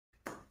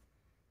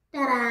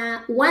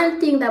one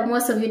thing that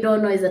most of you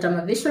don't know is that I'm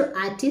a visual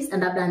artist,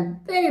 and I've done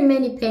very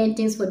many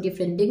paintings for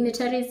different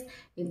dignitaries,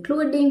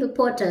 including the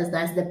Potters,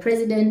 that's the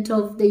President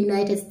of the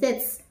United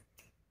States,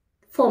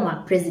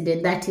 former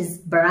president, that is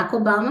Barack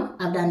Obama.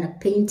 I've done a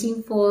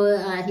painting for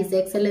His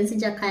Excellency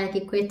Jakaya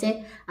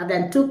Kikwete. I've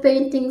done 2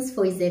 paintings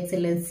for His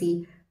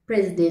Excellency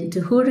President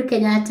Uhuru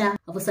Kenyatta.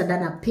 I've also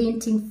done a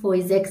painting for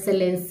His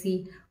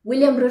Excellency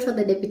William Ruto,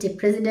 the Deputy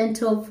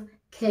President of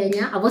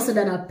Kenya. I've also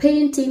done a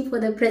painting for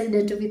the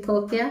President of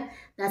Ethiopia,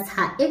 that's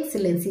Her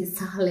Excellency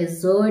Sahle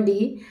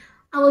Zodi.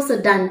 I've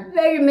also done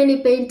very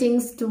many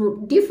paintings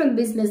to different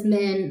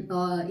businessmen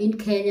in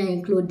Kenya,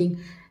 including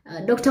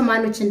Dr.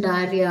 Manu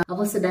Chendaria. I've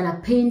also done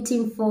a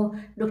painting for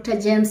Dr.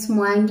 James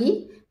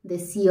Mwangi, the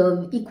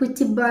CEO of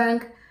Equity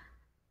Bank,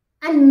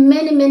 and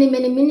many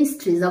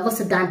ministries. I've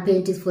also done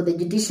paintings for the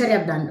judiciary.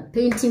 I've done a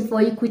painting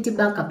for Equity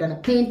Bank. I've done a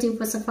painting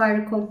for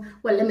Safaricom.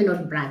 Well, let me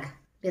not brag.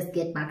 Let's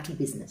get back to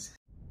business.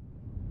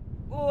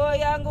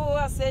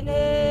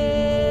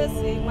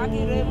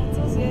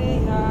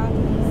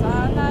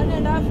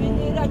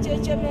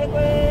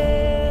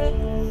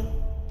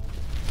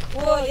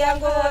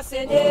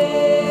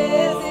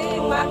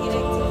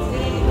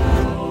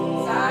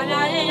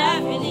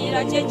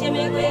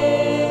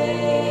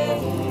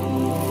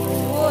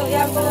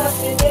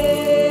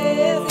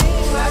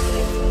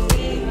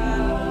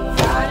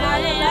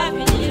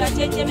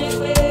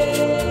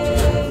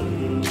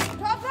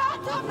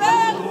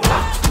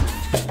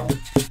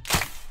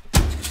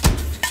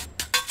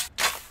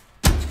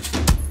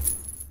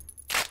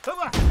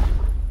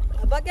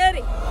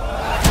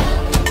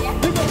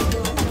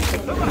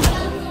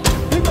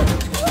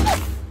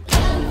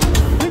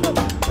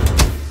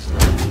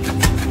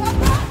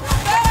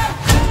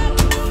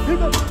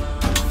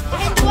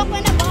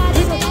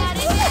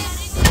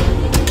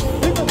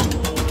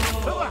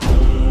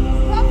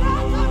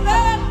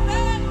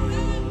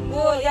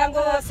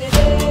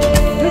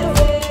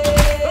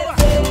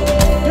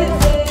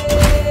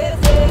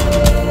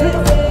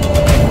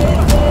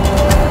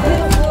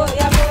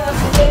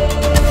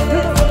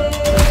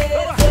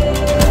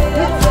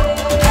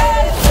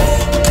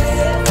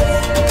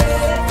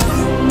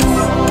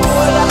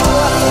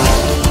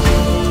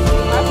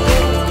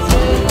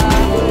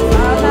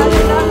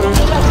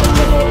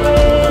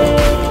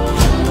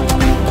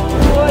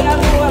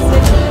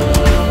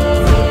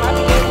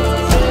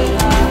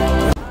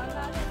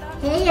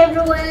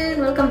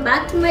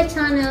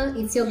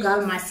 It's your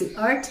girl Mercy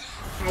Art.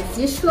 As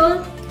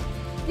usual,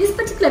 this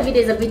particular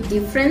video is a bit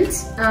different.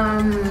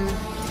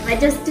 I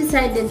just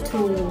decided to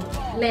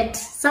let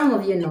some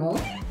of you know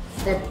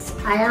that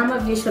I am a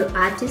visual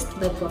artist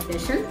by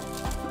profession,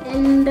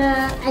 and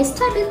I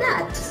studied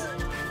that.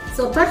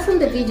 So apart from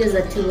the videos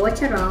that you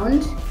watch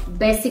around,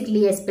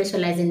 basically I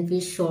specialize in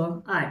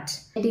visual art.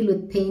 I deal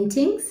with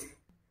paintings.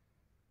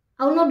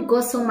 I will not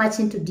go so much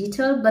into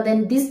detail, but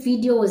then this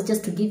video was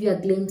just to give you a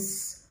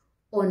glimpse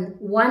on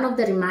one of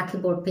the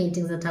remarkable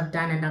paintings that I've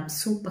done, and I'm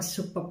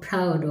super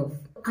proud of.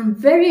 I'm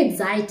very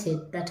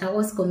excited that I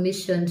was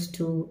commissioned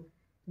to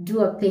do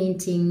a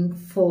painting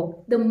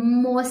for the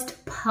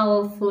most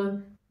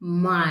powerful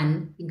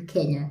man in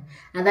Kenya,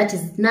 and that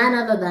is none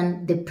other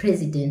than the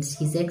President,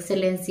 His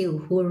Excellency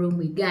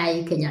Uhuru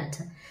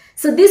Kenyatta.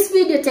 So this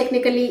video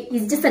technically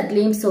is just a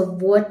glimpse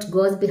of what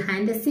goes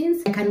behind the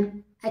scenes.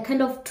 I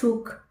kind of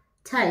took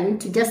time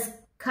to just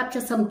capture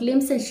some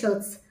glimpses and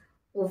shots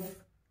of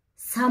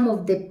some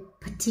of the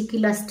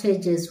particular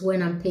stages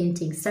when I'm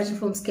painting, starting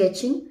from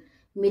sketching,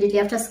 immediately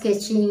after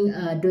sketching,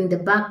 doing the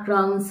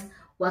backgrounds,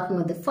 working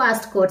on the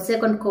first coat,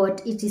 second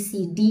coat,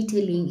 etc.,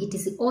 detailing,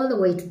 etc., all the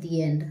way to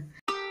the end.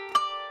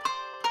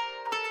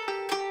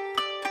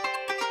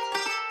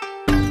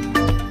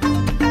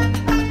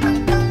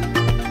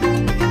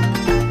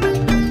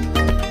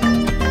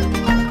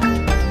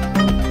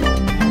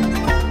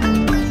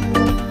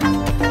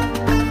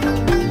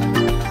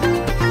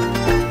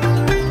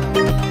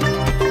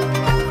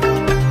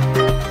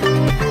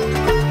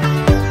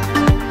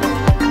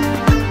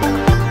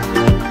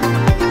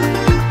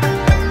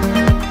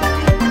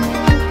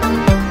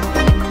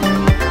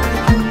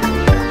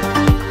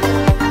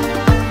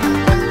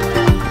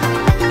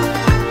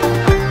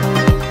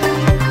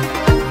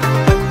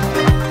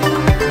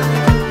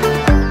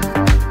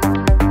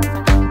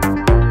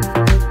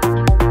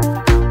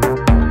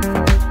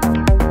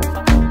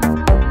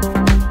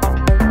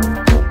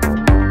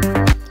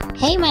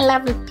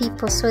 Lovely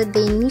people, so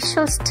the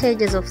initial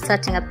stages of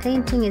starting a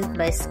painting is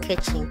by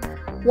sketching.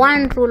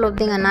 One rule of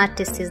being an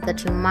artist is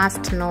that you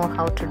must know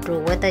how to draw,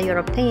 whether you're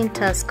a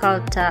painter,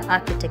 sculptor,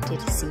 architect,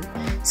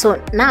 etc.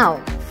 So now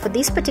for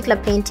this particular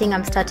painting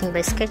I'm starting by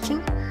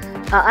sketching.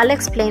 I'll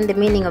explain the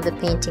meaning of the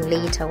painting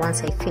later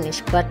once I finish,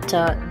 but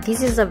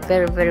this is a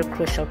very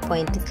crucial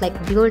point. It's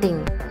like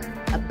building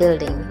a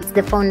building. It's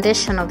the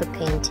foundation of the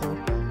painting.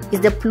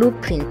 It's the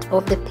blueprint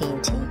of the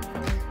painting.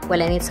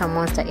 Well, I need some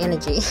monster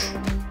energy.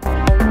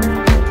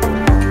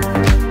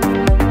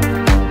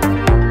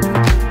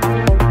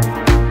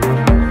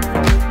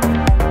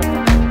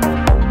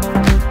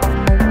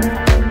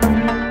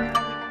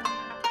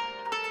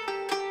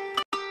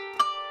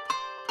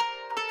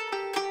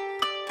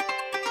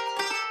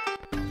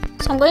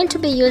 So I'm going to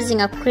be using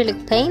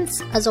acrylic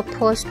paints as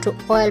opposed to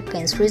oil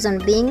paints. Reason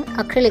being,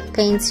 acrylic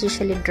paints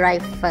usually dry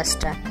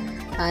faster.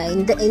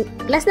 In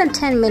less than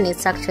 10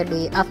 minutes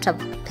actually after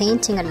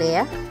painting a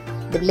layer,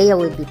 the layer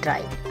will be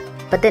dry.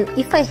 But then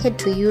if I had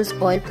to use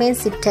oil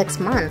paints, it takes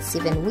months,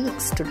 even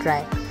weeks to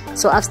dry.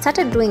 So I've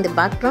started doing the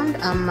background.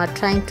 I'm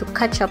trying to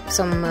catch up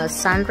some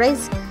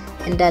sunrise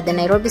and the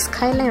Nairobi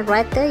skyline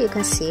right there, you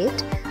can see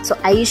it. So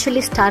I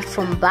usually start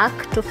from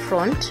back to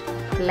front,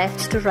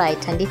 left to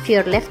right, and if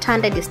you're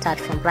left-handed you start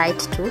from right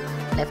to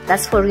left.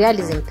 That's for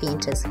realism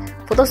painters.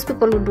 For those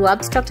people who do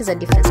abstract, is a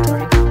different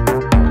story.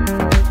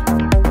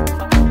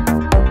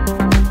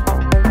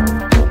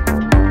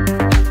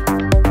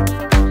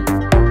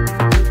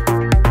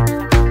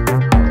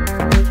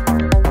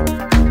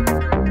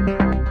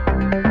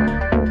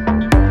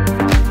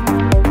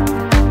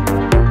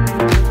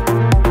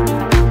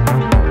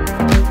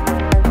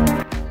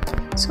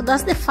 So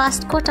that's the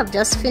first coat I've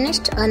just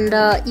finished,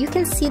 and you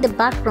can see the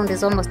background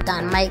is almost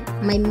done. My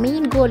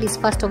main goal is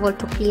first of all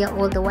to clear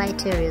all the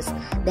white areas.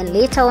 Then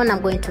later on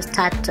I'm going to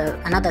start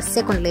another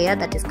second layer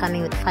that is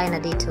coming with finer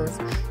details.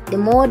 The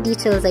more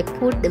details I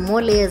put, the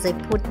more layers I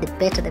put, the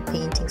better the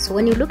painting. So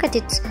when you look at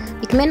it,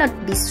 it may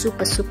not be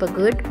super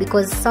good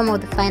because some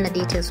of the finer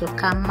details will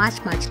come much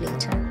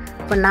later.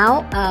 For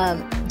now,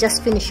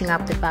 just finishing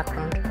up the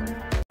background.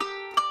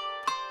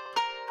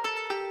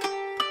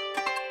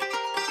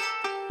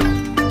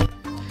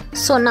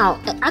 So now,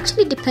 it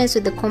actually depends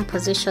with the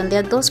composition. There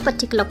are those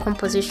particular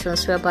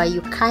compositions whereby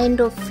you kind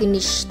of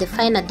finish the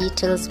finer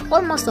details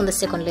almost on the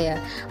second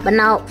layer. But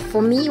now,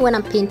 for me, when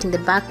I'm painting the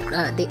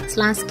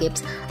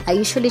landscapes, I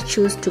usually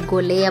choose to go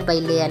layer by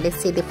layer.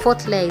 Let's say the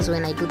fourth layer is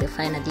when I do the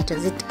finer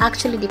details. It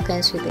actually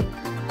depends with the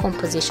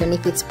composition.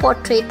 If it's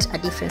portrait, a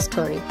different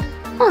story.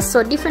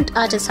 Also, different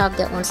artists have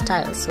their own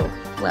style, so,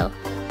 well.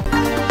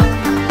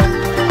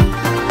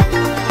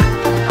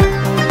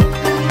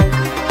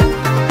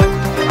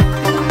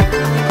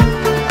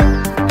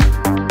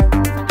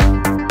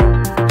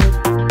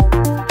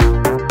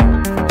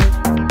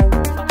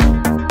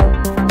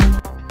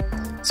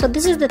 So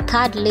this is the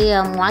third layer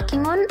I'm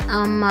working on.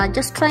 I'm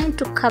just trying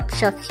to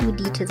capture a few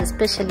details,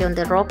 especially on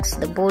the rocks,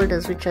 the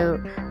boulders, which are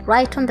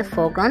right on the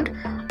foreground.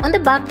 On the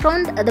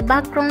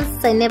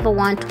backgrounds, I never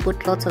want to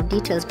put lots of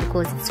details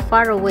because it's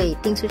far away.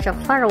 Things which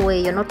are far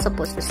away, you're not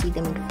supposed to see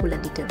them in fuller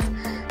details.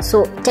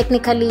 So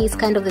technically, it's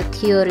kind of the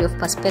theory of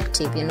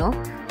perspective, you know.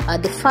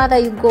 The farther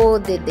you go,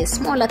 the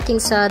smaller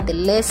things are, the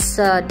less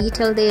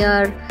detail they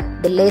are,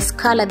 the less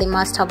color they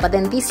must have. But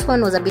then this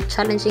one was a bit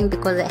challenging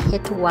because I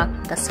had to work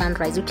the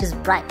sunrise, which is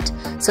bright.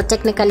 So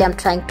technically I'm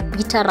trying to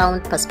beat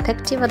around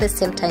perspective at the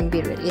same time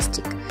be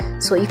realistic.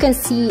 So you can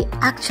see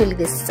actually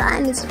the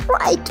sun is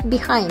right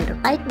behind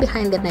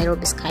the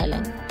Nairobi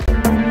skyline.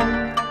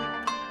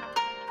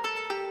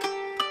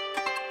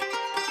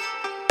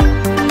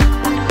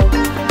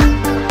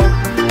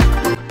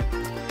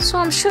 So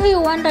I'm sure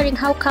you're wondering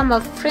how come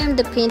I've framed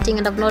the painting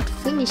and I've not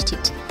finished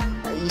it.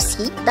 You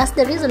see, that's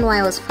the reason why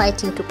I was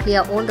fighting to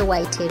clear all the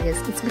white areas.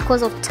 It's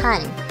because of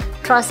time.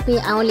 Trust me,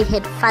 I only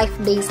had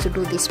 5 days to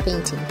do this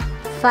painting.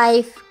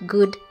 5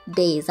 good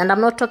days. And I'm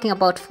not talking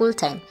about full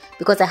time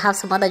because I have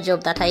some other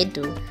job that I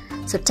do.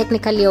 So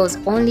technically I was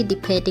only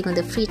depending on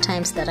the free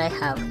times that I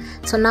have.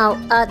 So now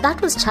that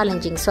was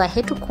challenging. So I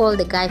had to call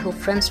the guy who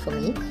frames for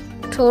me,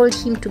 told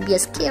him to be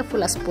as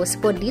careful as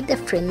possible, did the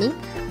framing,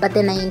 but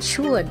then I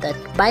ensured that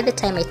by the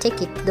time I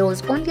take it, there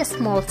was only a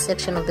small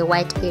section of the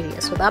white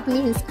area. So that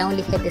means I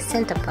only had the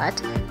center part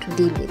to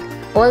deal with.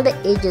 All the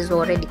edges were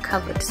already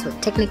covered, so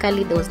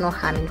technically there was no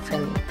harm in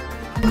framing.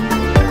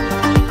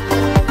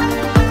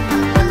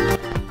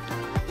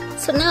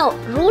 So now,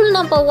 rule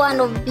number 1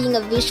 of being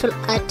a visual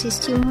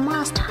artist, you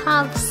must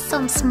have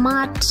some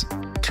smart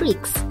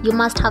tricks. You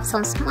must have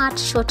some smart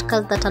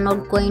shortcuts that are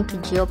not going to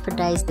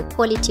jeopardize the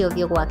quality of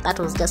your work. That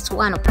was just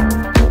one of them.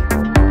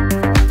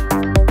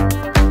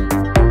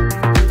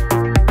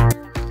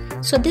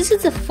 So this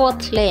is the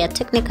 4th layer.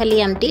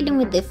 Technically, I'm dealing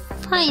with the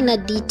finer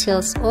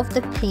details of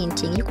the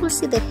painting. You could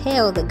see the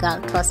hair of the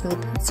girl. Trust me,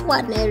 that's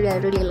one area I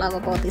really love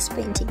about this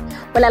painting.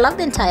 Well, I love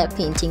the entire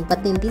painting,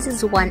 but then this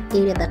is one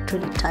area that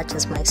really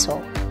touches my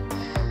soul.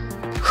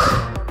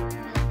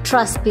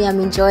 Trust me, I'm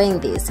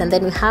enjoying this. And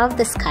then we have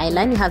the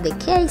skyline, you have the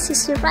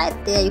KICC right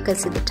there. You can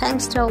see the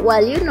Times Tower.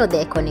 Well, you know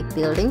the iconic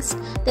buildings.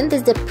 Then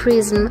there's the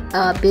Prism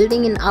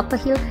building in Upper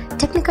Hill.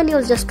 Technically, I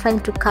was just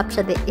trying to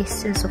capture the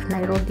essence of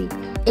Nairobi.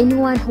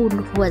 Anyone who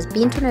has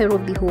been to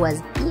Nairobi, who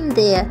has been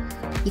there,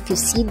 if you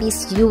see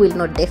this, you will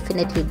know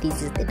definitely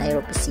this is the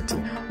Nairobi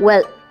city.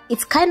 Well,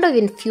 it's kind of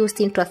infused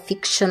into a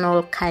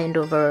fictional kind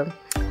of a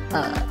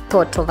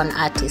thought of an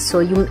artist. So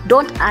you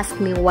don't ask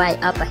me why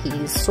Upper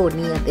Hill is so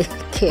near the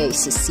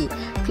KICC.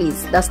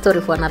 Please, that's story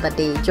for another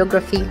day.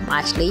 Geography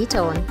much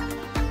later on.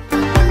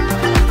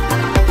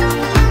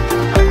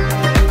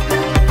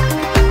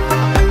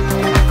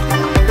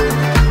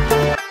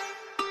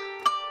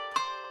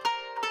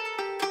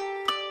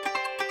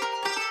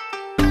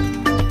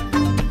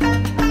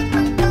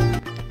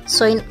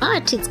 So in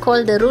art, it's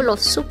called the rule of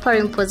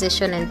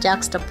superimposition and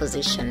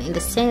juxtaposition, in the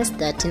sense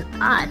that in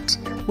art,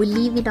 we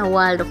live in a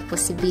world of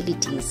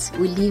possibilities.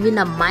 We live in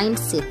a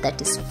mindset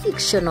that is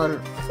fictional,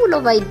 full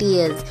of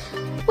ideas,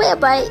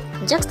 whereby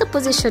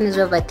juxtaposition is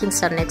whereby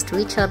things are next to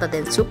each other,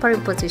 then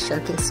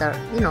superimposition, things are,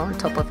 on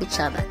top of each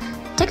other.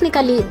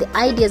 Technically, the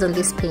ideas on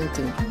this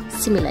painting,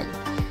 similarly.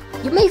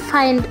 You may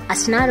find a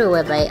scenario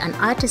whereby an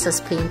artist has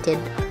painted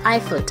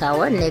Eiffel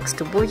Tower next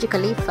to Burj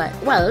Khalifa.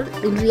 Well,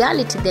 in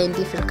reality, they're in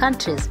different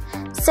countries.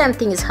 Same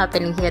thing is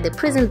happening here. The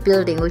prison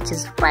building, which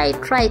is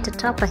right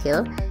at Upper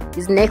Hill,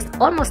 is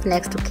almost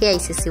next to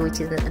KICC, which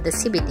is the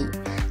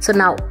CBD. So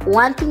now,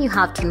 one thing you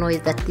have to know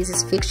is that this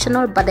is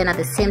fictional, but then at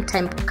the same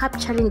time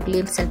capturing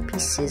glimpses and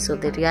pieces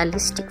of the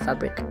realistic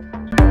fabric.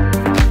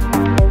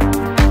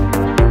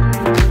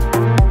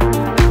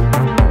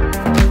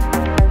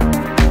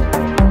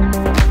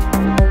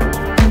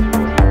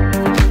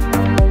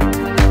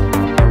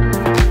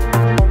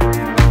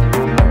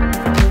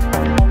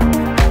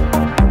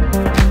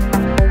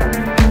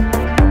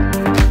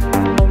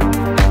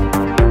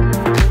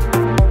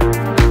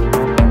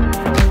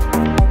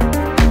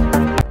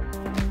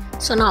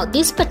 So now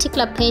this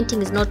particular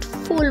painting is not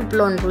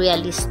full-blown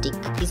realistic.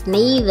 It's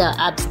neither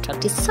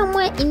abstract. It's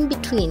somewhere in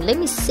between. Let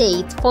me say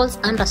it falls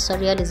under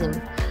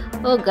surrealism.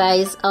 Oh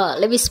guys,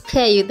 let me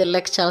spare you the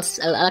lecture.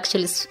 I'll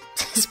actually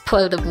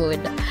spoil the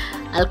mood.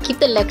 I'll keep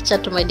the lecture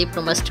to my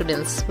diploma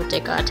students who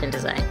take art and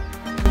design.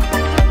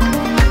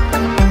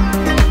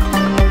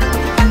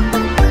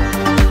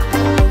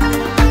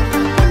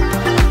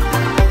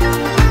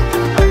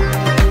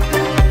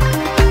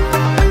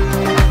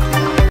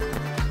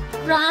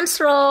 Drums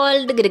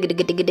rolled.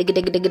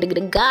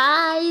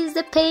 Guys,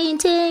 the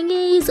painting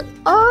is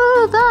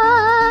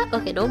over.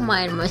 Okay, don't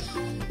mind my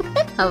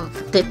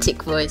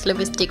pathetic voice. Let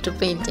me stick to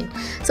painting.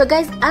 So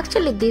guys,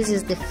 actually this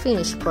is the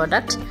finished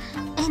product,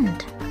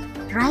 and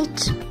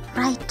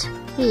right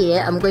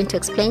here I'm going to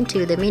explain to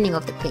you the meaning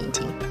of the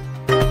painting.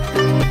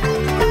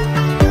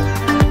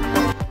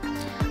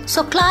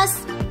 So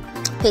class,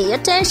 pay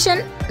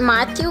attention.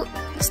 Matthew,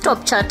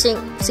 stop chatting.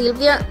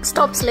 Sylvia,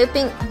 stop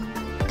sleeping.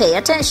 Pay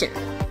attention.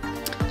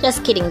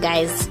 Just kidding,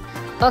 guys.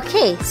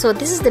 Okay, so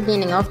this is the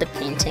meaning of the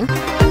painting.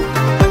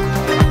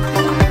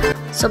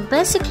 So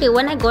basically,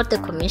 when I got the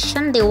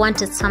commission, they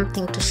wanted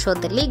something to show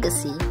the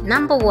legacy.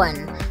 Number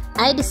one,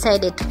 I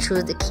decided to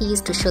choose the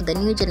keys to show the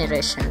new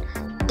generation.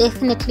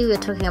 Definitely, we're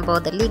talking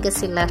about the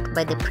legacy left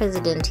by the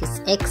President, His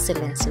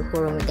Excellency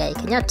Uhuru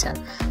Kenyatta.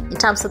 In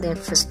terms of the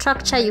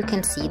infrastructure, you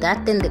can see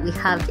that. Then we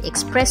have the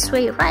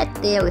expressway right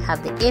there. We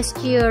have the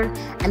SGR,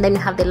 and then we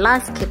have the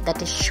landscape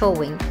that is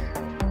showing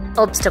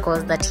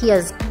obstacles that he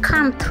has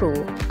come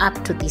through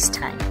up to this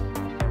time.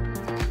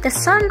 The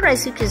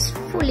sunrise, which is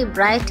fully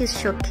bright, is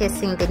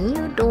showcasing the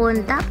new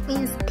dawn. That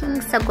means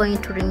things are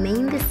going to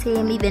remain the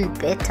same, even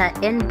better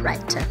and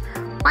brighter.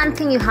 One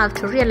thing you have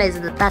to realize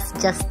is that that's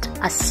just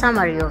a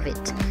summary of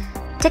it.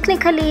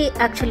 Technically,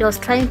 actually, I was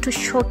trying to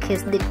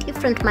showcase the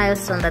different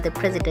milestones that the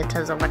president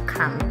has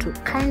overcome to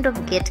kind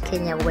of get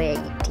Kenya where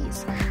it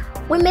is.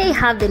 We may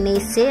have the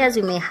naysayers,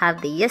 we may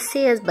have the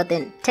yes-sayers, but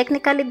then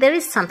technically there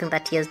is something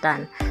that he has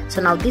done.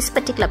 So now this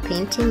particular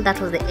painting, that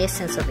was the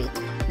essence of it.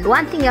 And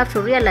one thing you have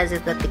to realize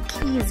is that the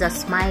kids are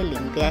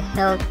smiling, they are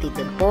healthy,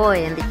 the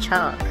boy and the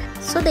child.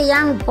 So the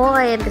young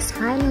boy and the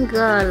smiling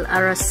girl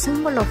are a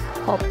symbol of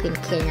hope in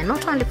Kenya,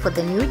 not only for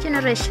the new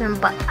generation,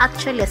 but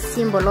actually a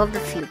symbol of the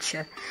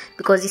future.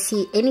 Because you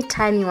see,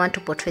 anytime you want to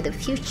portray the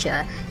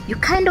future, you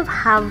kind of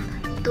have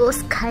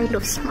those kind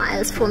of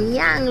smiles from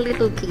young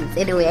little kids.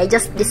 Anyway, I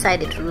just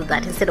decided to do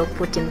that instead of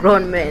putting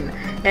grown men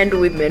and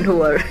women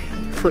who are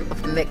full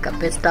of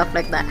makeup and stuff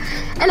like that.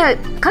 Anyway,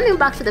 coming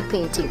back to the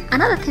painting,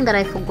 another thing that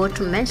I forgot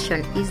to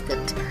mention is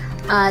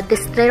that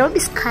this Nairobi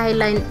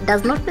skyline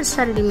does not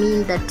necessarily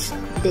mean that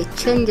the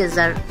changes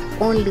are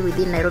only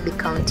within Nairobi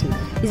County.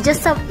 It's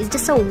just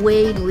a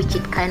way in which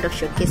it kind of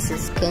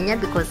showcases Kenya,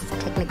 because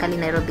technically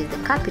Nairobi is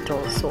the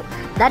capital. So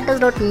that does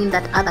not mean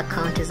that other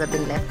counties have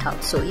been left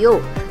out. So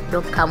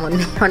don't come on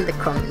me on the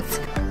comments.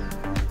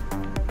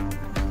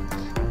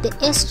 The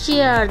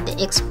SGR, the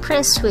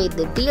expressway,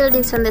 the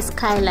buildings on the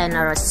skyline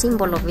are a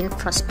symbol of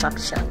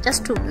infrastructure,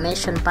 just to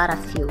mention but a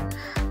few.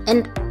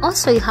 And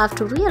also you have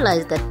to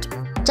realize that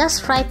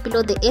just right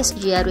below the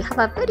SGR, we have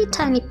a very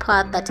tiny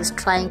path that is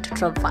trying to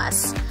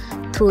traverse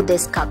through the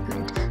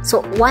escarpment.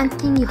 So one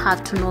thing you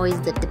have to know is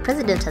that the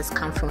president has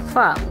come from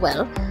far.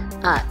 Well,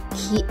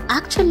 he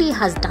actually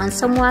has done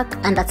some work,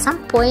 and at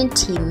some point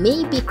he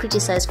may be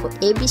criticized for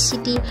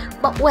ABCD,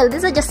 but well,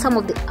 these are just some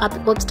of the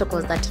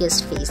obstacles that he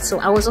has faced. So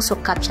I was also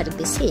capturing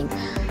the same.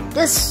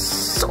 There's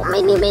so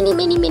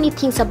many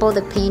things about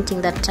the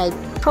painting that I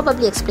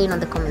probably explain on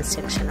the comment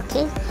section.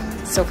 Okay,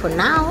 so for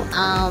now,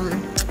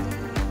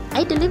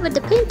 I delivered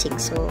the painting,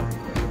 so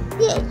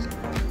yay.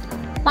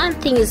 One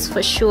thing is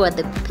for sure,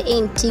 the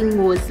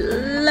painting was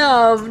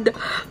loved.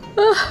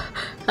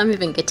 I'm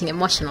even getting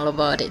emotional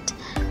about it.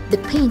 The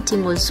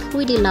painting was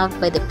really loved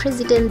by the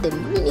president, the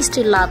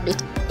ministry loved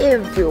it,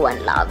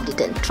 everyone loved it,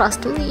 and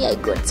trust me, I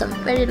got some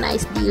very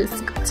nice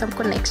deals, got some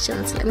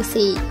connections. Let me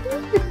say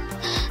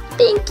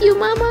thank you,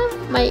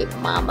 mama. My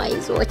mama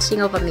is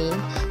watching over me.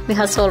 May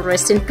her soul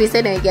rest in peace.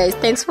 Anyway guys,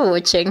 thanks for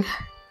watching.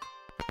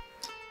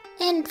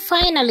 And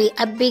finally,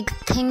 a big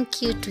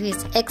thank you to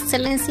His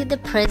Excellency the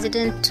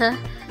President,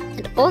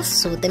 and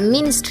also the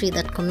ministry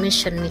that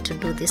commissioned me to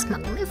do this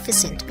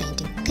magnificent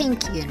painting.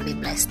 Thank you and be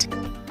blessed.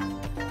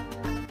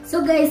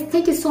 So guys,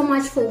 thank you so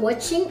much for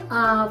watching.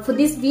 For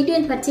this video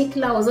in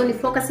particular, I was only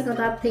focusing on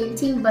that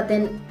painting, but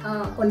then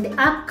on the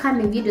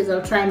upcoming videos,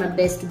 I'll try my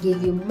best to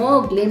give you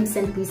more glimpses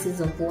and pieces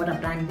of what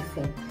I've done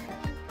before.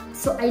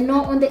 So I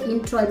know on the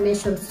intro I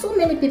mentioned so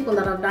many people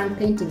that have done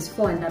paintings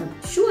for, and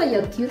I'm sure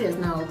you're curious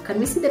now. Can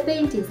we see the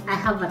paintings? I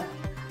have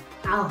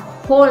a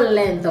whole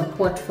length of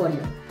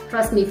portfolio.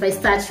 Trust me, if I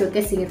start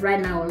showcasing it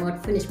right now, I will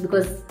not finish,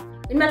 because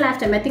in my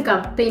lifetime, I think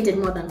I've painted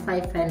more than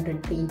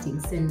 500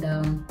 paintings, and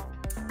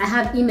I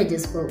have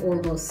images for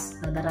all those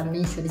that I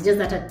mentioned. It's just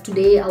that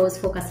today I was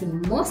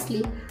focusing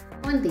mostly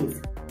on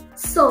these.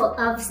 So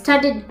I've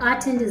studied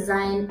art and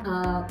design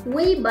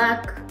way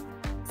back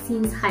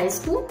since high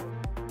school.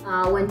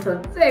 I went to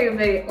a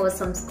very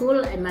awesome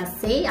school, I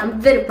must say.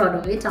 I'm very proud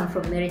of it. I'm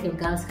from Mary Hill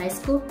Girls High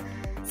School.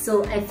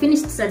 So I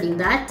finished studying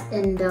that,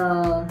 and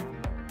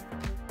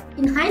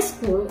in high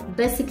school,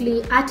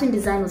 basically art and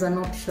design was an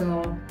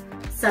optional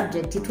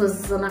subject. It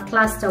was on a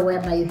cluster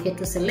whereby you had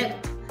to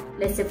select.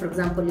 Let's say, for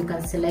example, you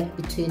can select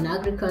between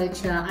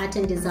agriculture, art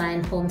and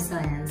design, home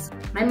science.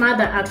 My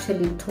mother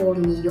actually told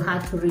me you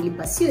have to really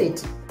pursue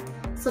it.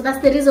 So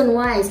that's the reason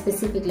why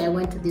specifically I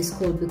went to this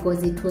school,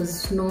 because it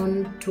was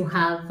known to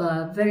have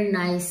a very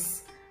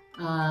nice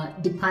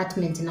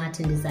department in art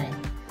and design.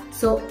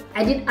 So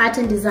I did art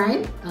and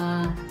design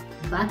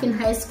back in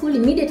high school.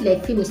 Immediately I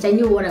finished, I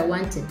knew what I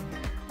wanted.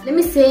 Let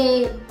me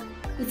say,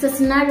 it's a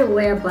scenario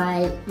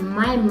whereby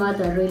my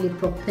mother really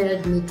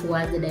propelled me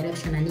towards the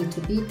direction I need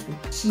to be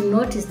to. She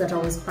noticed that I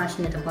was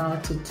passionate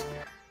about it.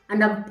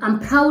 And I'm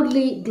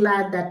proudly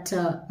glad that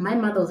my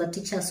mother was a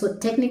teacher. So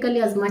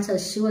technically, as much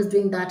as she was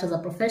doing that as a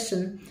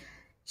profession,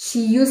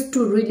 she used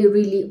to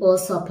really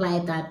also apply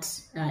that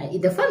in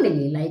the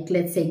family. Like,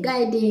 let's say,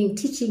 guiding,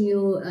 teaching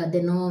you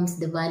the norms,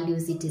 the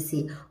values,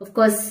 etc. Of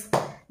course,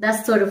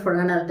 that's story for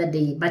another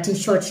day. But in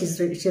short, she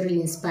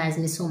really inspires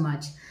me so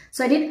much.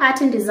 So I did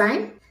art and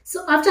design.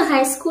 So after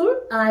high school,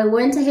 I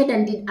went ahead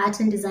and did art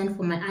and design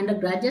for my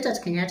undergraduate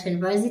at Kenyatta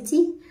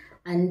University.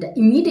 And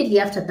immediately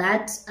after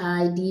that,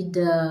 I did,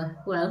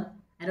 well,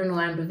 I don't know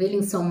why I'm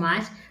revealing so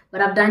much,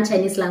 but I've done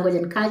Chinese language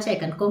and culture. I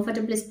can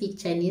comfortably speak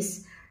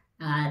Chinese,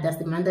 that's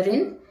the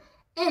Mandarin.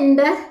 And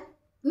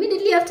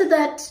immediately after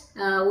that,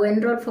 we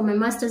enrolled for my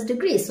master's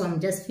degree. So I'm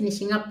just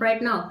finishing up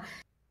right now.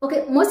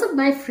 Okay, most of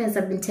my friends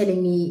have been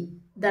telling me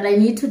that I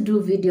need to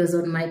do videos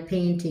on my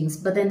paintings.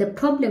 But then the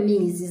problem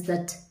is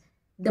that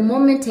the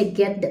moment I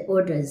get the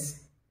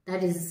orders,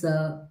 that is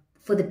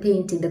for the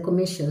painting, the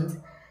commissions,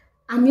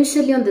 I'm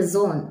usually on the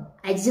zone.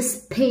 I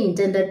just paint,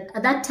 and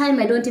at that time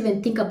I don't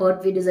even think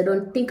about videos. I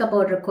don't think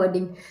about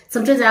recording.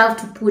 Sometimes I have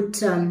to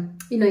put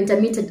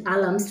intermittent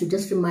alarms to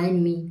just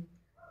remind me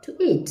to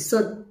eat.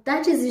 So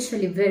that is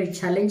usually very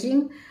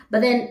challenging.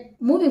 But then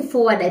moving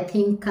forward, I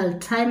think I'll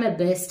try my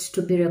best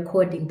to be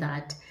recording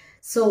that.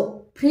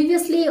 So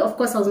previously, of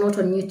course, I was not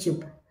on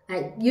YouTube.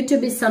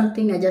 YouTube is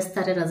something I just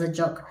started as a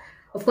joke.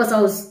 Of course,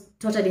 I was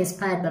totally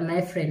inspired by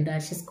my friend.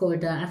 She's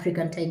called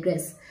African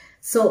Tigress.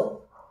 So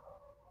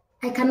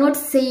I cannot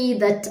say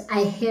that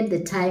I had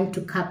the time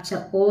to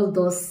capture all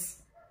those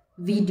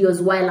videos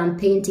while I'm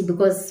painting,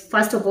 because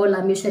first of all,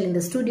 I'm usually in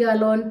the studio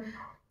alone.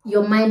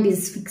 Your mind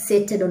is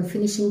fixated on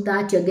finishing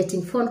that. You're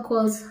getting phone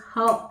calls.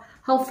 How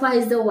far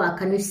is the work?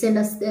 Can you send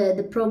us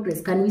the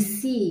progress? Can we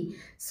see?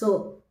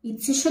 So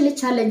it's usually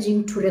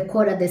challenging to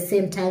record at the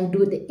same time,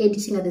 do the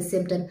editing at the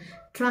same time.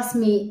 Trust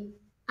me,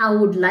 I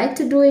would like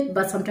to do it,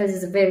 but sometimes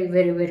it's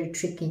very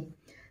tricky.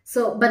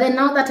 So, but then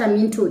now that I'm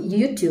into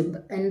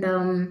YouTube, and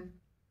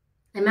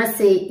I must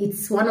say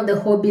it's one of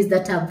the hobbies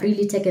that I've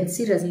really taken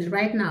seriously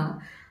right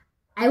now,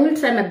 I will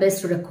try my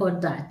best to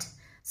record that.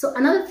 So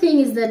another thing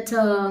is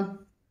that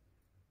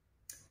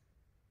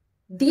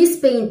this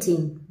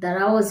painting that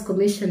I was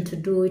commissioned to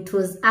do, it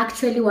was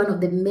actually one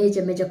of the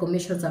major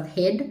commissions I've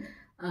had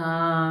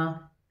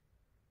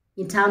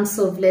in terms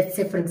of, let's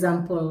say, for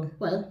example,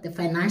 well, the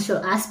financial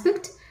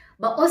aspect,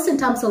 but also in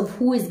terms of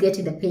who is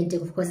getting the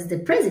painting. Of course, it's the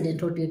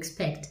president. What do you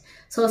expect?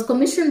 So I was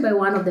commissioned by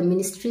one of the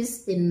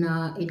ministries in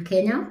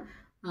Kenya.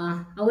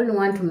 I wouldn't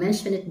want to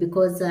mention it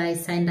because I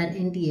signed an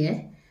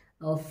NDA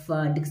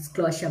of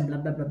disclosure, blah,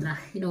 blah, blah, blah,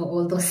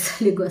 all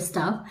those legal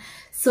stuff.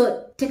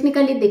 So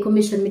technically they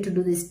commissioned me to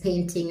do this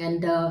painting,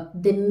 and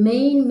the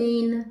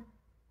main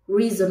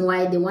reason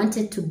why they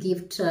wanted to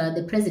gift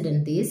the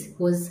president this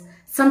was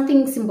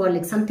something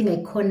symbolic, something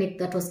iconic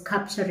that was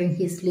capturing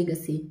his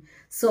legacy.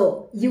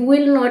 So you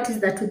will notice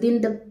that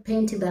within the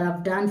painting that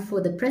I've done for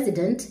the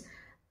president,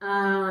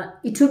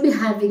 it will be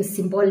having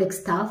symbolic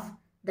stuff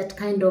that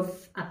kind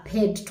of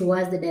appeared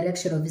towards the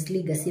direction of his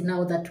legacy.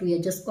 Now that we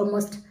are just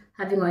almost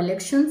having our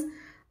elections,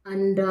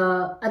 and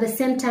at the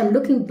same time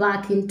looking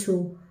back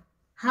into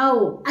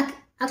how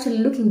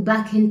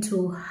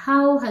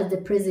has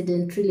the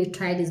president really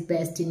tried his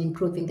best in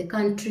improving the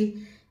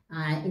country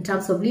in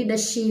terms of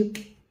leadership,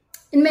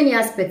 in many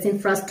aspects,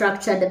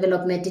 infrastructure,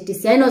 development,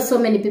 etc. I know so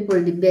many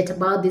people debate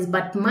about this,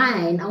 but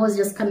mine, I was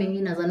just coming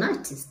in as an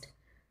artist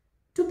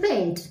to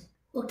paint.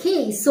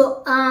 Okay,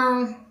 so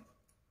I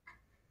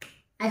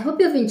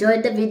hope you've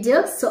enjoyed the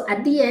video. So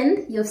at the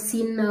end, you've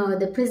seen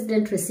the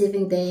president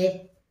receiving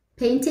the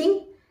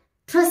painting.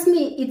 Trust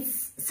me,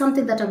 it's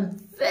something that I'm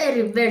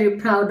very, very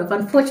proud of.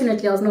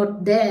 Unfortunately, I was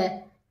not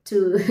there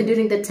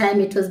during the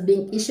time it was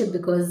being issued,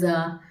 because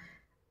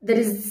there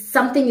is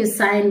something you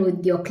sign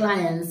with your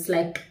clients.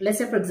 Like, let's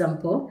say, for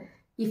example,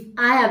 if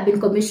I have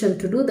been commissioned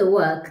to do the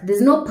work,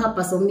 there's no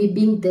purpose of me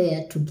being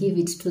there to give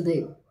it to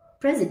the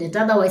president.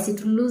 Otherwise,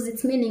 it will lose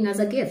its meaning as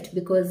a gift,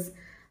 because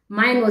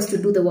mine was to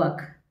do the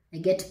work. I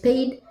get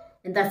paid,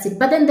 and that's it.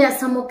 But then there are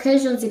some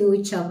occasions in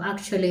which I've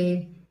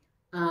actually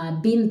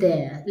been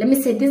there. Let me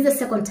say, this is the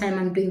second time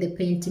I'm doing the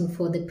painting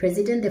for the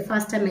president. The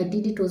first time I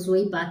did it was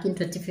way back in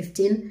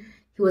 2015.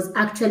 He was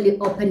actually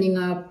opening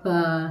up,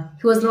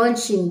 he was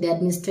launching the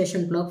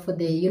administration block for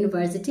the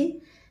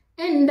university.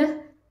 And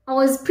I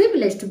was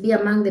privileged to be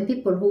among the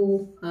people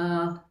who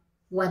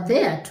were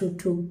there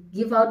to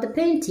give out the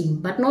painting.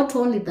 But not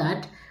only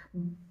that,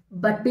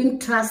 but being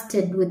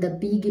trusted with the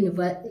big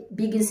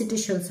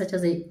institutions such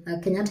as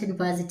Kenyatta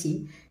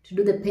University to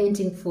do the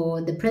painting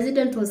for the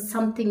president was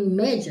something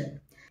major.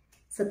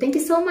 So thank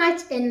you so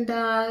much, and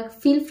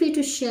feel free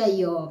to share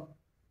your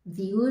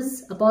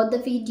views about the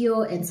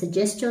video and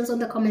suggestions on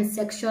the comment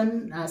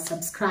section.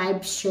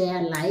 Subscribe,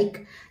 share,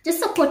 like.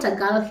 Just support a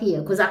girl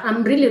here, because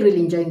I'm really,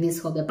 really enjoying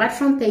this hobby. Apart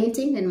from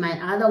painting and my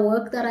other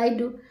work that I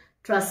do,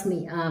 trust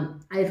me,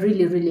 I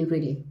really, really,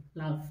 really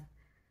love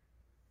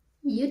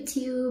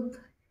YouTube.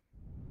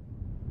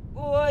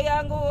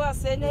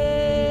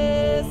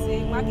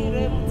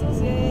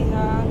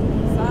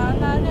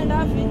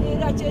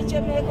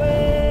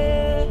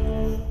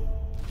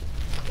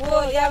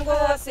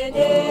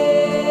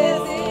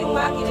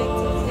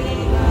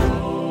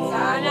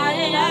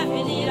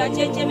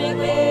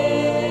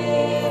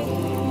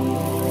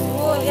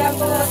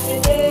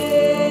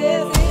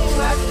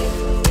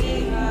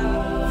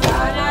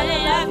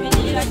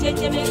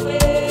 Cheche